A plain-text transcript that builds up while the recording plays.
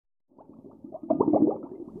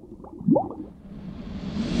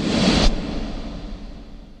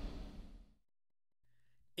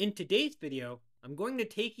In today's video, I'm going to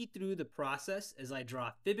take you through the process as I draw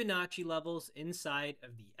Fibonacci levels inside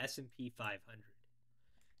of the S&P 500.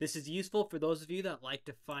 This is useful for those of you that like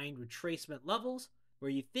to find retracement levels where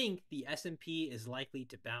you think the S&P is likely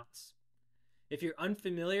to bounce. If you're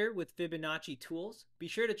unfamiliar with Fibonacci tools, be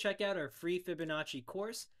sure to check out our free Fibonacci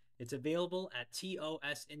course. It's available at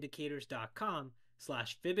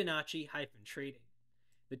tosindicators.com/Fibonacci-trading.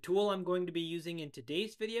 The tool I'm going to be using in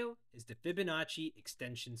today's video is the Fibonacci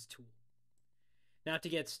Extensions tool. Now, to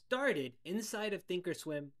get started inside of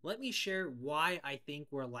ThinkorSwim, let me share why I think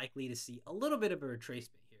we're likely to see a little bit of a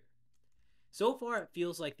retracement here. So far, it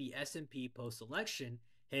feels like the S&P post-election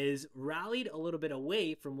has rallied a little bit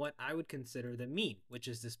away from what I would consider the mean, which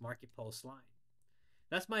is this market pulse line.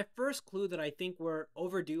 That's my first clue that I think we're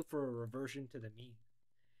overdue for a reversion to the mean.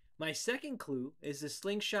 My second clue is the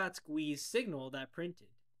slingshot squeeze signal that printed.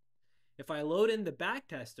 If I load in the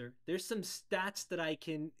backtester, there's some stats that I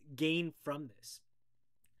can gain from this.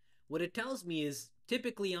 What it tells me is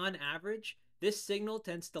typically on average, this signal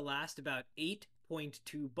tends to last about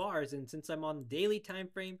 8.2 bars, and since I'm on the daily time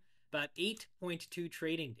frame, about 8.2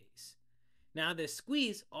 trading days. Now this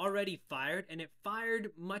squeeze already fired, and it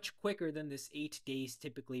fired much quicker than this 8 days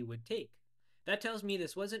typically would take. That tells me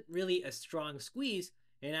this wasn't really a strong squeeze,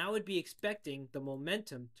 and I would be expecting the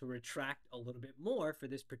momentum to retract a little bit more for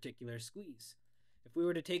this particular squeeze. If we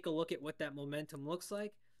were to take a look at what that momentum looks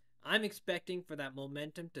like, I'm expecting for that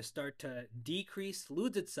momentum to start to decrease,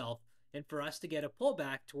 lose itself, and for us to get a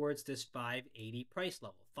pullback towards this 580 price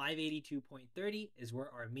level. 582.30 is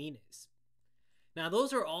where our mean is. Now,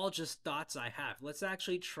 those are all just thoughts I have. Let's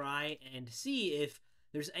actually try and see if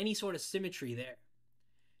there's any sort of symmetry there.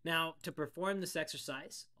 Now, to perform this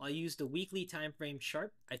exercise, I'll use the weekly time frame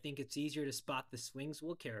chart. I think it's easier to spot the swings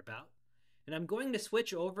we'll care about. And I'm going to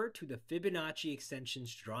switch over to the Fibonacci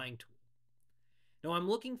Extensions drawing tool. Now, I'm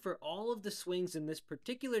looking for all of the swings in this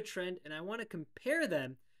particular trend, and I want to compare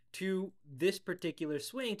them to this particular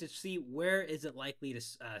swing to see where is it likely to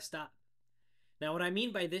stop. Now, what I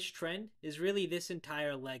mean by this trend is really this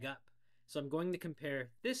entire leg up. So I'm going to compare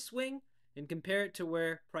this swing and compare it to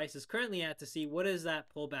where price is currently at to see what does that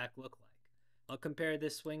pullback look like. I'll compare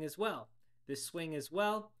this swing as well, this swing as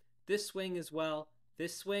well, this swing as well,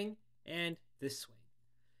 this swing, and this swing.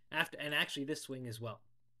 Actually this swing as well.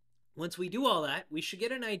 Once we do all that, we should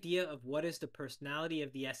get an idea of what is the personality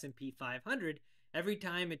of the S&P 500 every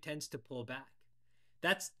time it tends to pull back.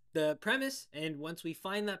 That's the premise, and once we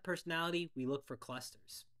find that personality, we look for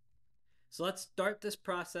clusters. So let's start this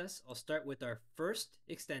process. I'll start with our first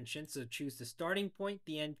extension. So choose the starting point,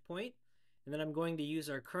 the end point, and then I'm going to use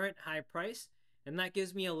our current high price, and that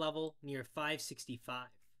gives me a level near 565.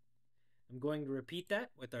 I'm going to repeat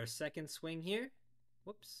that with our second swing here.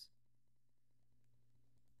 Whoops.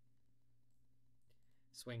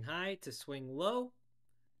 Swing high to swing low.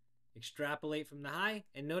 Extrapolate from the high,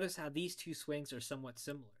 and notice how these two swings are somewhat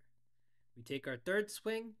similar. We take our third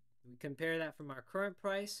swing, we compare that from our current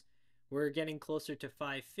price, we're getting closer to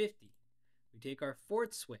 550. We take our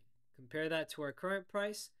fourth swing, compare that to our current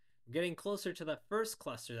price, we're getting closer to the first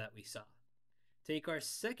cluster that we saw. Take our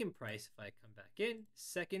second price, if I come back in,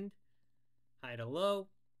 second, high to low,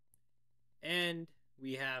 and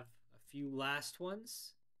we have a few last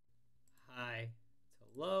ones, high to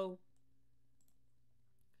low,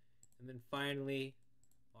 and then finally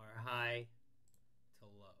our high to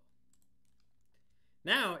low.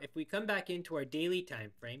 Now, if we come back into our daily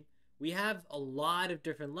time frame, we have a lot of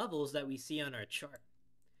different levels that we see on our chart.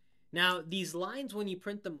 Now, these lines, when you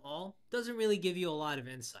print them all, doesn't really give you a lot of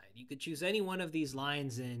insight. You could choose any one of these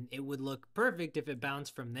lines and it would look perfect if it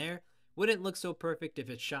bounced from there. Wouldn't look so perfect if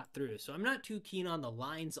it shot through. So I'm not too keen on the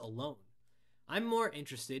lines alone. I'm more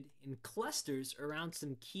interested in clusters around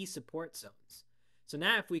some key support zones. So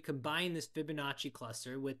now if we combine this Fibonacci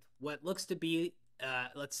cluster with what looks to be,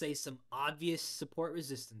 let's say, some obvious support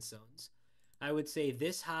resistance zones, I would say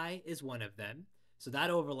this high is one of them. So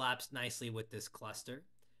that overlaps nicely with this cluster.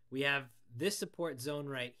 We have this support zone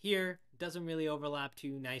right here. Doesn't really overlap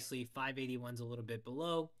too nicely. 581's a little bit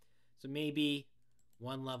below. So maybe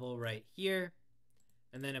one level right here,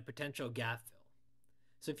 and then a potential gap fill.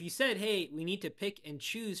 So if you said, hey, we need to pick and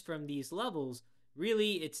choose from these levels,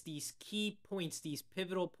 really it's these key points, these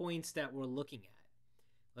pivotal points that we're looking at.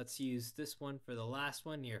 Let's use this one for the last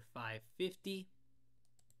one near 550.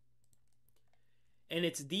 And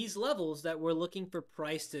it's these levels that we're looking for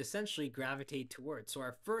price to essentially gravitate towards. So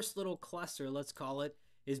our first little cluster, let's call it,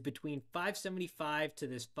 is between 575 to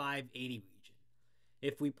this 580 region.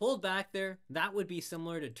 If we pulled back there, that would be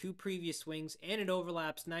similar to two previous swings, and it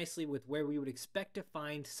overlaps nicely with where we would expect to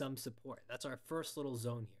find some support. That's our first little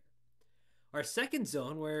zone here. Our second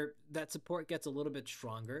zone, where that support gets a little bit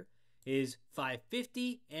stronger, is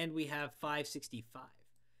 550, and we have 565.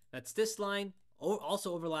 That's this line.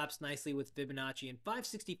 Also overlaps nicely with Fibonacci, and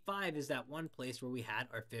 565 is that one place where we had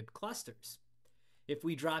our Fib clusters. If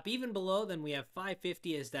we drop even below, then we have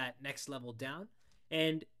 550 as that next level down.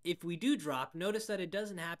 And if we do drop, notice that it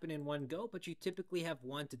doesn't happen in one go, but you typically have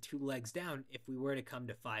 1 to 2 legs down if we were to come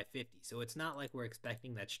to 550. So it's not like we're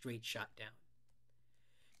expecting that straight shot down.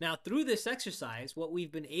 Now, through this exercise, what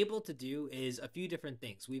we've been able to do is a few different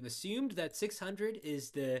things. We've assumed that 600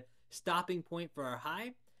 is the stopping point for our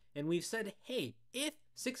high, and we've said, hey, if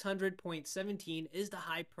 600.17 is the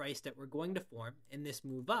high price that we're going to form in this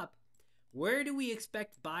move up, where do we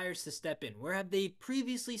expect buyers to step in? Where have they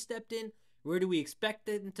previously stepped in? Where do we expect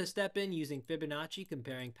them to step in using Fibonacci,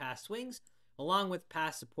 comparing past swings, along with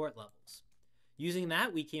past support levels? Using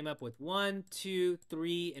that, we came up with 1, 2,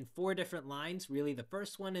 3, and 4 different lines. Really, the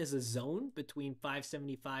first one is a zone between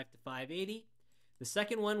 575 to 580. The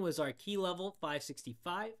second one was our key level,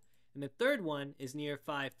 565. And the third one is near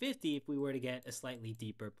 550 if we were to get a slightly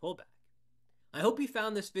deeper pullback. I hope you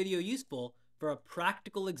found this video useful for a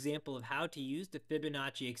practical example of how to use the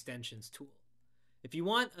Fibonacci Extensions tool. If you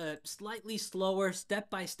want a slightly slower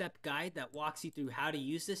step-by-step guide that walks you through how to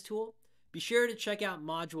use this tool, be sure to check out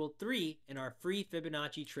Module 3 in our free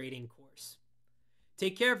Fibonacci trading course.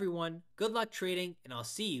 Take care, everyone. Good luck trading, and I'll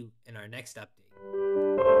see you in our next update.